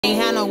Ain't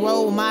had no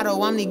role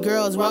model, I'm the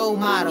girl's role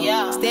model.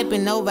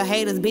 Stepping over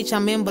haters, bitch,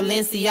 I'm in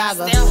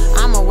Balenciaga.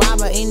 I'm a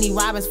robber, any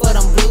robbers for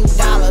them blue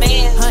dollars.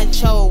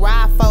 Huncho,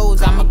 ride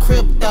foes, I'm a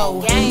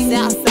crypto.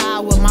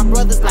 Southside with my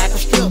brothers like a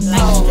strip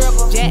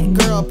club. Jack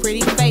girl,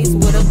 pretty face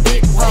with a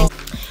big hoe.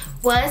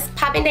 What's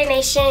poppin' Day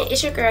Nation?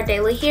 It's your girl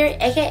Dayla here,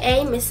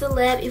 aka Miss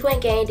Celeb. If you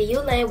ain't gang, do you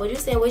lame? What you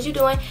saying? What you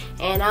doing?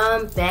 And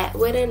I'm back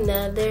with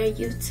another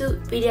YouTube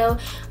video.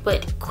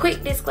 But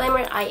quick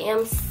disclaimer, I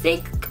am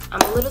sick.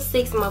 I'm a little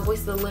sick, so my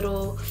voice is a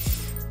little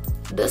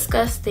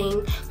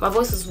disgusting. My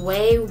voice is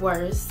way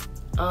worse.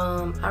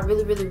 I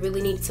really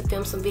needed to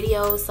film some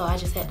videos, so I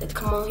just had to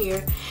come on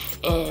here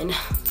and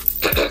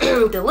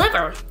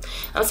deliver.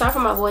 I'm sorry for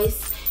my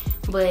voice,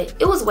 but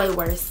it was way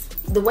worse.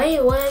 The way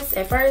it was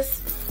at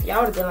first,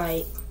 y'all would have been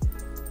like,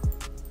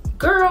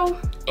 girl,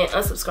 and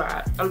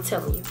unsubscribe. I'm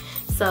telling you.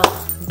 So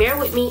bear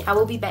with me. I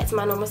will be back to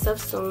my normal self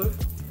soon.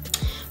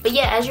 But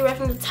yeah, as you read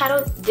from the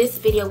title, this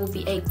video will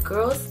be a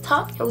girls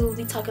talk, and we will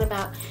be talking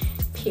about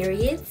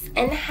periods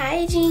and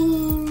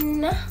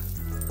hygiene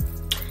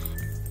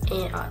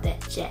and all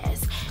that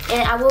jazz.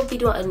 And I will be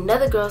doing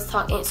another girls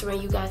talk,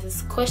 answering you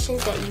guys'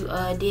 questions that you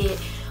did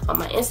on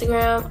my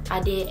Instagram. I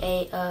did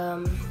a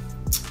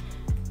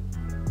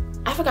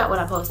I forgot what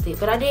I posted,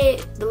 but I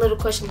did the little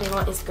question thing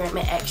on Instagram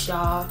and asked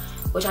y'all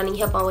which I need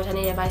help on, which I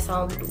need advice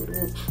on.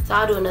 So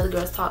I'll do another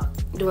girls talk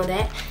doing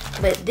that.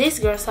 But this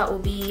girls talk will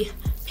be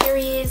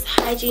periods,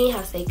 hygiene,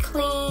 how to stay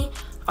clean,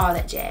 all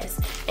that jazz.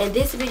 And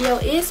this video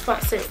is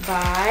sponsored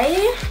by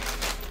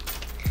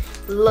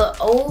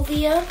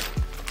𝘏𝘍𝘍𝘥𝘮.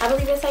 I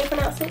believe that's how you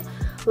pronounce it.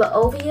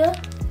 𝘏𝘍𝘍𝘥𝘮.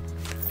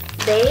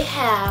 They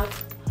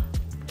have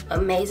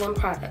amazing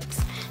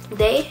products.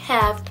 They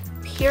have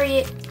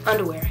period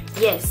underwear.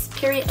 Yes,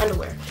 period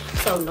underwear.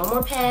 So no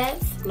more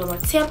pads, no more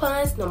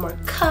tampons, no more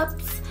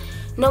cups,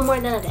 no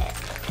more none of that.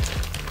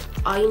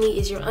 All you need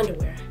is your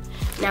underwear.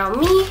 Now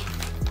me,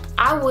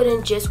 I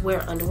wouldn't just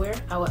wear underwear.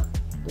 I would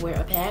wear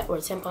a pad or a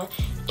tampon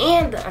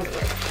and the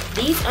underwear.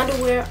 These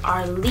underwear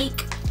are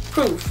leak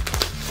proof.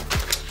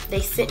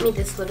 They sent me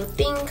this little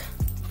thing.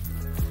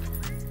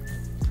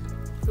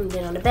 And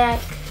then on the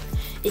back,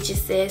 it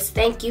just says,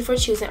 thank you for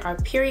choosing our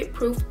period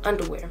proof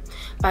underwear.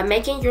 By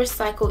making your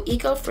cycle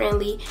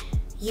eco-friendly,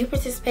 you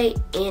participate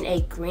in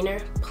a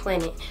greener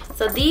planet.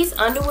 So these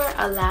underwear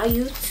allow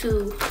you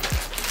to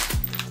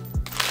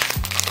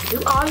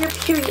do all your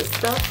period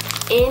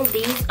stuff in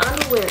these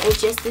underwear, in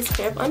just this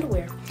pair of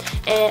underwear.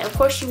 And of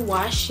course you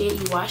wash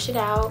it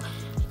out,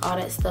 all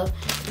that stuff.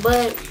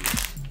 But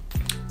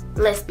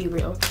let's be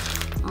real,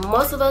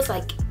 most of us,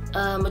 like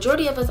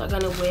majority of us, are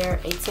gonna wear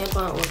a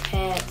tampon or a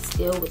pad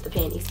still with the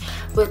panties,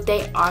 but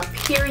they are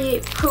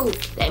period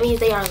proof. That means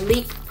they are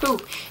leak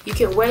proof. You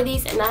can wear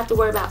these and not have to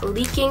worry about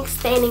leaking,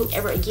 staining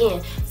ever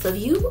again. So if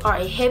you are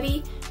a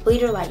heavy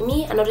bleeder like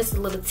me, I know this is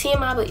a little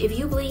TMI, but if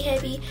you bleed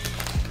heavy,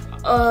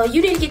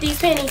 you need to get these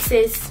panties,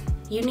 sis.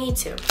 You need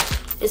to,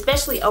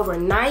 especially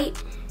overnight,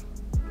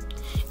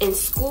 in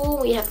school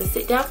when you have to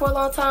sit down for a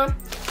long time.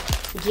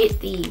 Get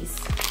these.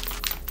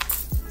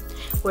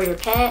 Wear your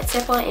pad,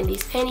 tampon, and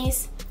these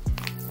panties.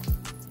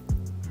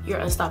 You're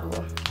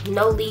unstoppable.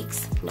 No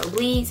leaks, no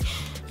bleeds.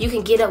 You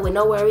can get up with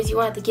no worries. You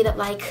won't have to get up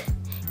like,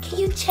 can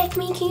you check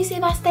me? Can you see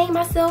if I stain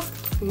myself?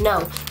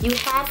 No, you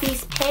have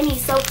these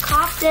panties, so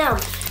cop them.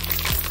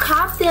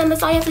 Cop them,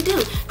 that's all you have to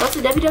do. Go to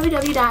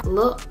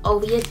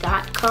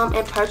www.𝘏𝘍𝘍𝘥𝘮.com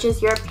and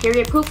purchase your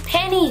period proof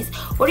panties.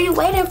 What are you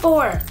waiting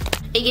for?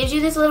 It gives you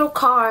this little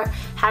card,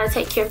 how to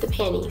take care of the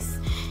panties.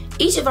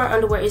 Each of our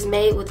underwear is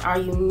made with our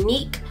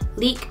unique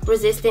leak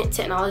resistant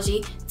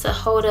technology to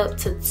hold up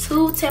to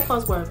 2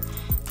 tampons worth.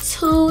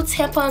 2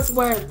 tampons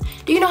worth.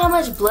 Do you know how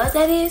much blood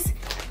that is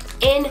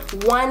in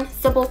one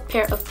simple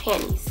pair of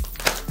panties?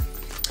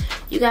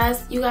 You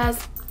guys,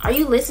 are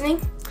you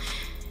listening?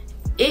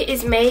 It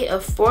is made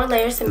of 4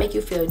 layers to make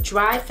you feel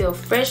dry, feel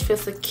fresh, feel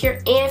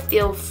secure, and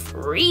feel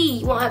free.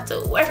 You won't have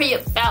to worry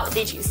about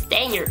did you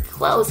stain your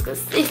clothes,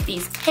 because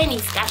these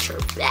panties got your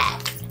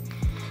back.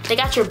 They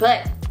got your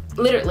butt.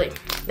 Literally,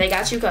 they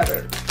got you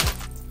covered.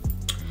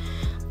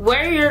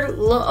 Wear your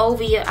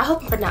𝘏𝘍𝘍𝘥𝘮, I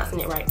hope I'm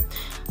pronouncing it right,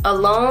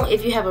 alone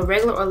if you have a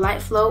regular or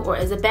light flow, or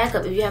as a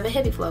backup if you have a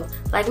heavy flow.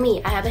 Like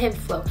me, I have a heavy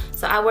flow,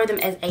 so I wear them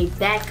as a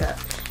backup.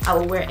 I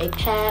will wear a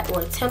pad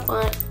or a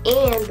tampon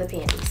and the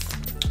panties.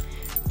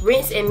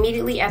 Rinse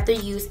immediately after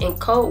use in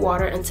cold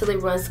water until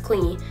it runs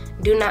clean.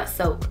 Do not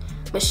soak.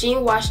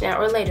 Machine wash now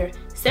or later,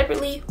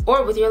 separately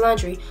or with your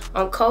laundry,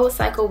 on cold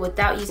cycle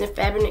without using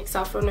fabric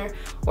softener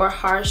or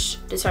harsh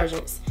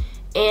detergents.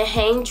 And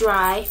hang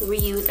dry,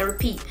 reuse, and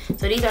repeat.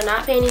 So these are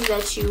not panties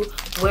that you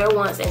wear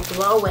once and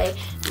throw away.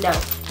 No,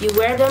 you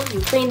wear them, you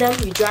clean them,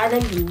 you dry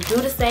them, you do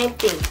the same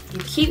thing. You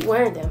keep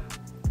wearing them.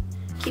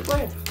 Keep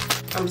wearing them.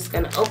 I'm just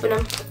gonna open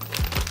them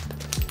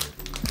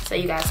so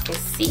you guys can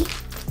see.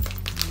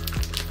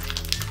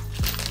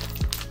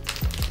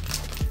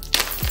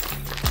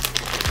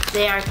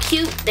 They are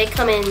cute. They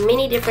come in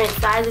many different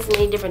sizes,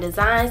 many different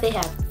designs. They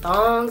have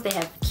thongs, they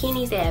have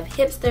bikinis, they have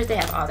hipsters, they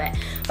have all that.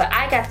 But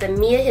I got the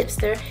Mia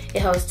Hipster.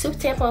 It holds 2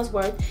 tampons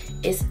worth.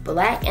 It's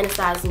black and a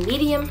size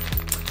medium.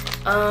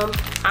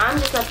 I'm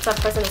just not the type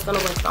of person that's gonna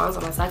wear thongs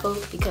on my cycle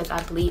because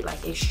I bleed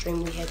like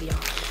extremely heavy,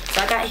 y'all.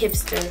 So I got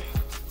hipster,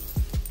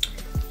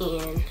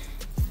 and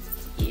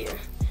yeah,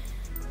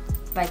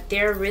 like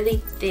they're really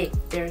thick.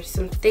 There's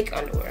some thick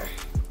underwear,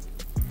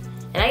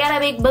 and I got a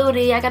big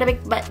booty. I got a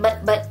big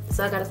butt,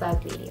 so I got a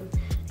size medium.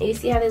 And you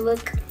see how they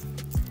look?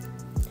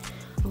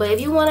 But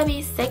if you want to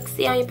be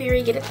sexy on your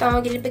period, get a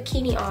thong, get a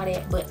bikini, all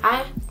that. But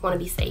I want to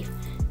be safe,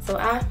 so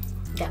I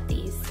got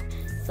these.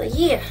 So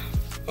yeah,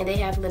 and they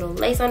have little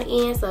lace on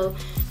the end, so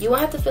you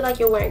won't have to feel like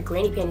you're wearing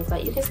granny panties.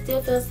 Like, you can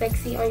still feel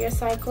sexy on your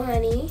cycle,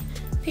 honey.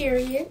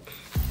 Period.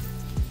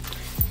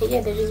 And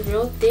yeah, they're just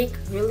real thick,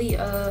 really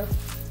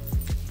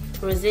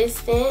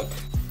resistant,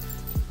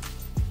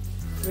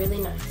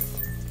 really nice.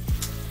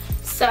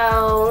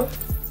 So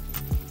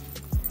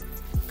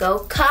go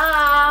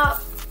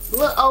cop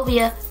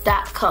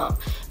𝘏𝘢𝘯𝘥𝘮.com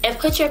and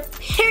put your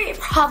period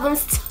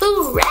problems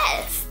to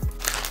rest.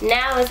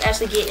 Now let's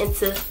actually get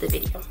into the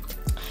video.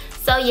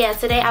 So yeah,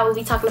 today I will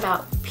be talking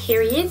about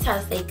periods, how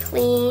to stay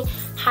clean,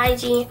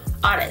 hygiene,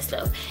 all that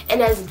stuff.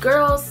 And as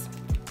girls,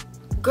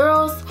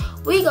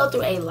 we go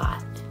through a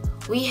lot.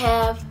 We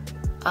have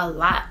a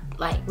lot.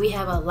 We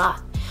have a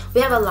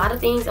lot of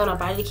things on our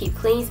body to keep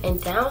clean, and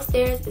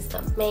downstairs is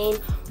the main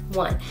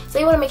one. So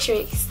you want to make sure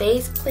it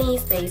stays clean,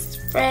 stays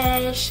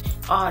fresh,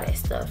 all that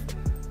stuff.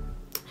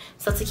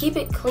 So to keep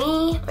it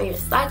clean on your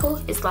cycle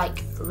is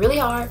like really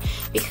hard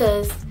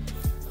because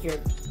you're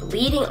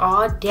bleeding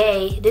all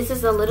day. This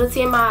is a little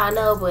TMI, I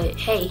know, but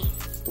hey,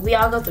 we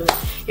all go through it.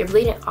 You're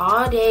bleeding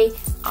all day,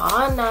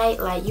 all night.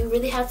 Like, you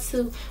really have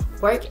to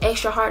work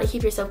extra hard to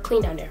keep yourself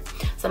clean down there.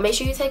 So make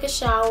sure you take a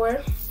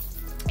shower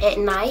at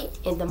night,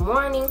 in the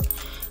morning,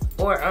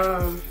 or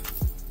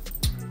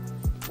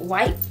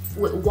wipe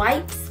with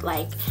wipes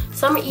like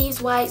Summer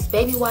Eve's wipes,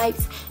 baby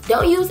wipes.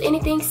 Don't use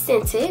anything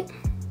scented.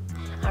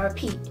 I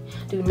repeat,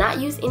 do not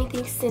use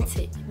anything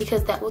scented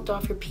because that will throw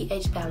off your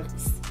pH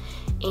balance.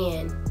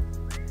 And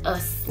a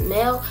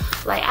smell,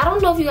 like, I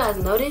don't know if you guys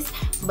noticed,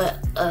 but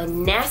a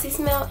nasty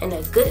smell and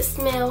a good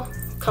smell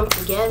come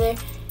together.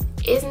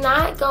 It's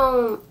not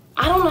gonna,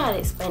 I don't know how to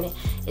explain it.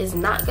 It's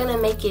not gonna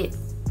make it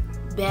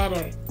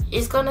better.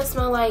 It's gonna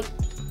smell like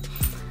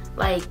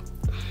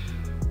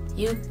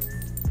you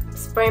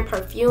spraying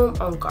perfume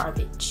on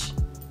garbage.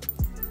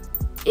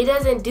 It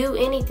doesn't do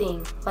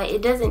anything. Like,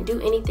 it doesn't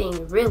do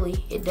anything,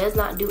 really. It does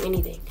not do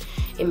anything.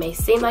 It may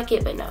seem like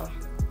it, but no.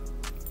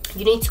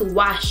 You need to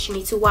wash, you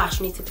need to wash,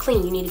 you need to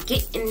clean, you need to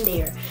get in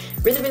there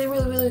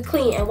really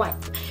clean and wipe.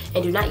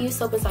 And do not use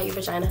soap inside your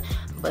vagina.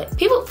 But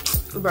people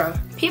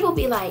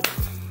be like,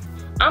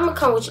 I'm gonna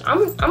come with you,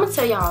 I'm gonna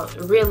tell y'all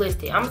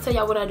realistic. I'm gonna tell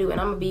y'all what I do,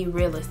 and I'm gonna be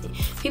realistic.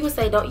 People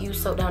say don't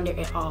use soap down there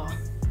at all.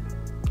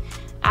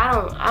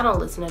 I don't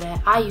listen to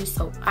that. I use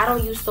soap. I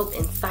don't use soap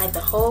inside the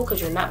hole because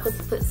you're not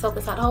supposed to put soap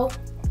inside the hole.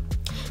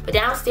 But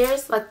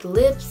downstairs, like the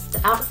lips,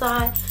 the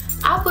outside,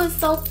 I put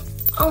soap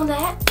on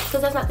that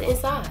because that's not the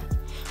inside.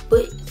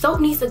 But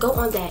soap needs to go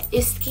on that.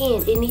 It's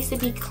skin. It needs to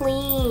be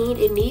clean.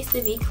 It needs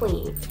to be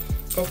clean.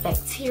 That's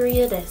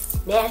bacteria.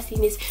 That's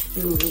nastiness.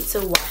 You need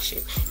to wash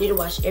it. You need to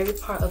wash every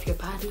part of your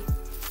body.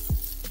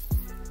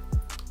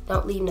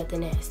 Don't leave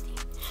nothing nasty.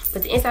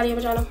 But the inside of your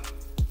vagina,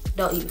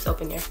 don't use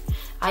soap in there.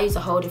 I use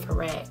a whole different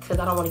rag because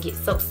I don't want to get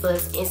soap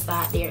suds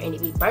inside there and it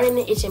be burning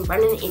and itching,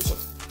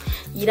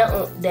 You don't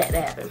want that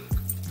to happen.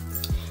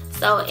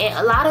 So, and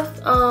a lot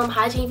of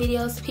hygiene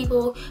videos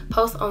people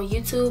post on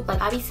YouTube, like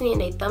I be seeing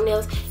their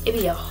thumbnails, it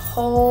be a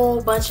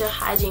whole bunch of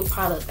hygiene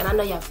products, and I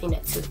know y'all seen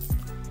that too.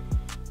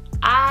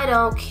 I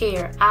don't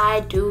care.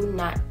 I do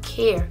not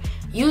care.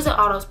 Using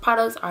all those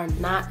products are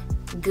not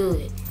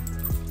good.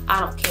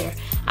 I don't care.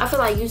 I feel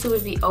like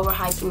YouTubers be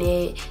overhyping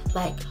it,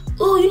 like,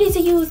 ooh, you need to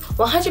use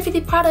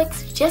 150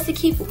 products just to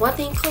keep one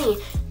thing clean.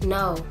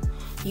 No.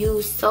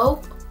 Use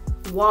soap,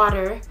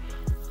 water,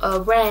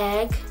 a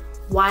rag,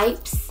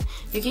 wipes.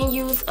 You can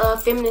use a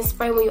feminine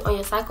spray when you're on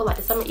your cycle, like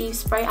the Summer Eve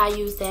spray. I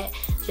use that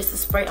just to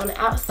spray on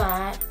the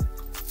outside.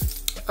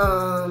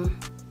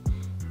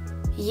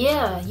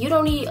 Yeah, you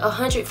don't need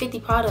 150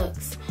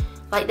 products.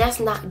 Like,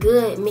 that's not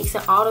good.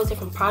 Mixing all those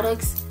different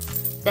products,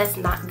 that's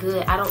not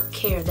good. I don't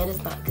care. That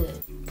is not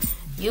good.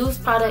 Use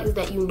products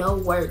that you know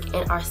work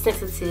and are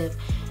sensitive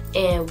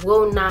and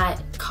will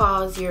not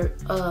cause your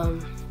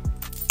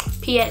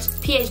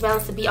pH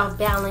balance to be off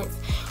balance,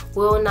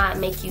 will not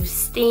make you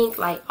stink.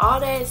 Like all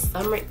that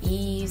Summer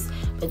Eve's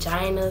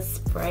vagina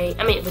spray,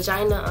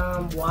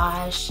 vagina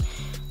wash,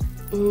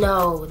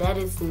 no, that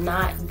is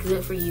not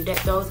good for you. That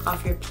throws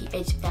off your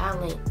pH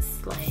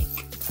balance.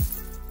 Like,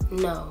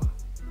 no,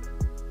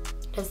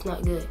 that's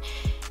not good.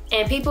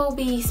 And people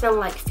be smelling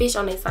like fish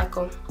on their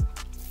cycle.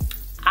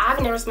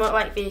 I've never smelled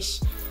like fish,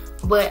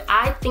 but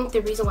I think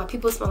the reason why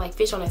people smell like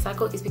fish on their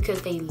cycle is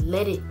because they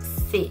let it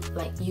sit.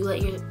 Like, you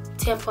let your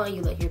tampon,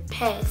 you let your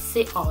pad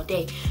sit all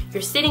day.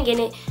 You're sitting in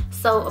it,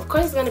 so of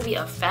course it's gonna be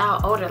a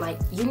foul odor. Like,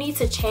 you need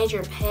to change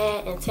your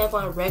pad and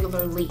tampon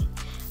regularly.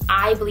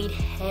 I bleed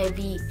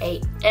heavy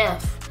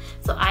AF,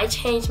 so I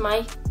change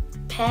my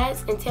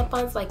pads and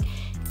tampons like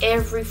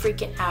every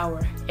freaking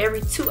hour,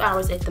 every 2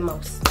 hours at the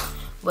most.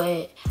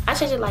 but I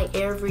change it like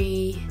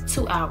every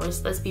 2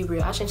 hours. Let's be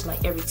real, I change it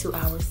like every 2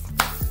 hours.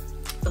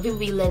 But people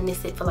be letting it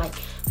sit for like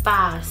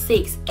 5,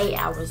 6, 8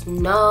 hours.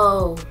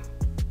 No,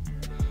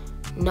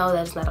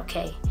 that is not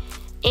okay.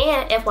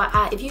 And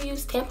FYI, if you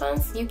use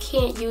tampons, you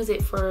can't use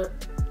it for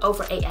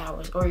over 8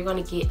 hours, or you're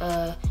gonna get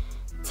a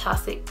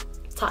toxic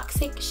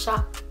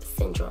shock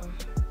syndrome.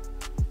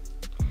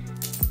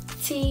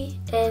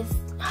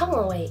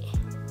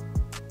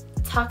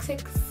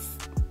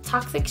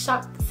 Toxic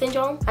shock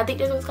syndrome, I think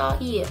that's what it's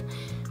called. Yeah.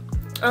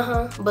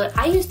 But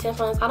I use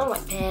tampons. I don't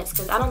like pads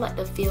because I don't like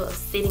the feel of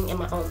sitting in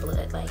my own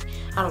blood. Like,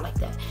 I don't like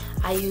that.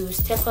 I use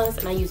tampons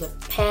and I use a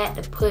pad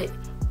to put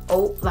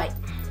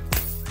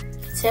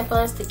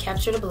tampons to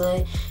capture the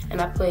blood, and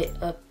I put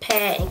a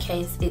pad in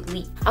case it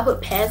leaks. I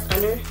put pads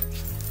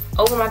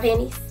over my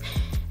panties,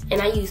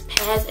 and I use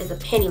pads as a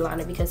panty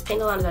liner because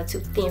panty liners are too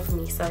thin for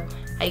me. So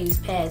I use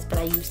pads, but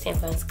I use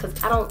tampons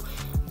because I don't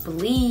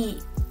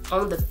bleed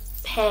on the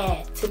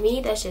pad. To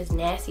me, that's just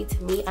nasty.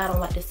 To me, I don't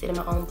like to sit in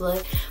my own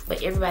blood,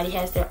 but everybody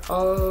has their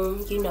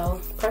own, you know,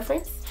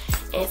 preference.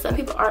 And some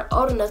people aren't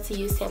old enough to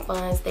use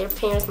tampons. Their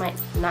parents might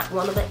not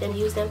want to let them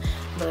use them,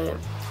 but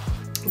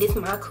this is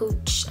my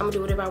cooch. I'm gonna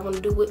do whatever I want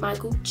to do with my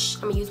cooch.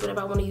 I'm gonna use whatever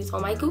I want to use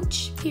on my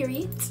cooch,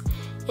 period.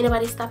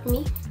 Anybody stopping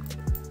me?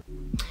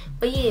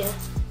 But yeah,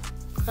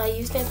 I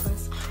use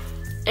tampons.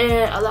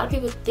 And a lot of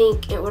people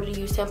think in order to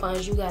use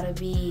tampons, you gotta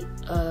be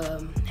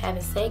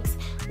having sex.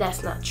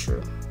 That's not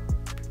true,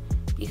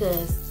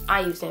 because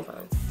I use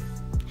tampons.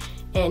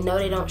 And no,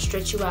 they don't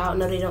stretch you out.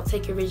 No, they don't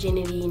take your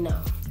virginity.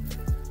 No,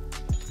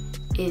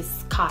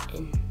 it's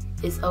cotton.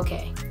 It's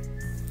okay.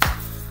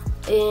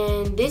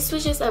 And this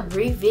was just a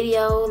brief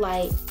video,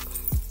 like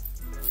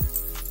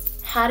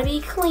how to be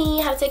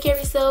clean, how to take care of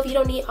yourself. You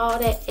don't need all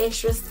that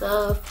extra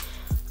stuff,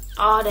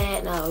 all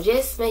that. No,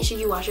 just make sure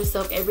you wash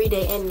yourself every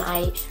day and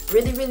night.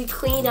 Really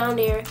clean down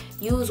there.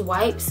 Use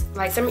wipes,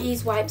 like Summer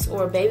Ease wipes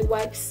or baby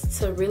wipes,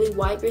 to really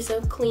wipe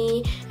yourself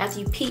clean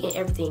after you pee and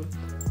everything,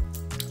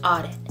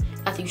 all that.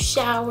 After you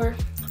shower,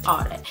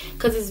 all that,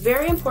 because it's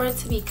very important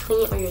to be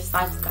clean on your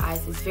cycle,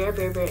 guys. It's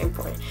very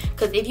important,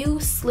 because if you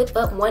slip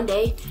up one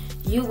day,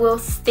 you will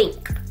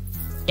stink.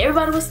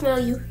 Everybody will smell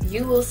you.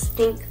 You will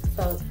stink.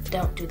 So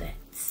don't do that.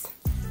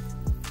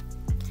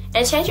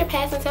 And change your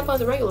pads and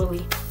tampons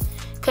regularly,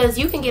 because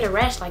you can get a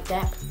rash like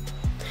that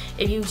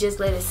if you just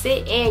let it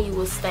sit, and you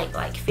will stink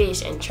like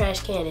fish and trash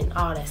can and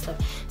all that stuff.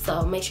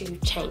 So make sure you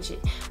change it.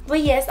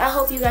 But yes, I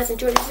hope you guys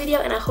enjoyed this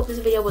video, and I hope this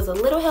video was a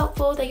little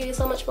helpful. Thank you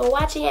so much for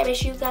watching, and make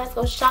sure you guys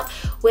go shop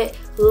with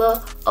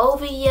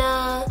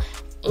𝘍𝘙𝘍𝘥𝘮𝘢.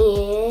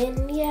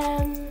 And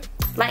yeah,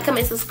 like,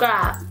 comment,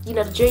 subscribe. You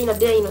know the drill, you know the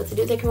deal, you know what to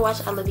do. Thank you for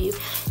watching. I love you.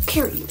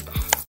 Period.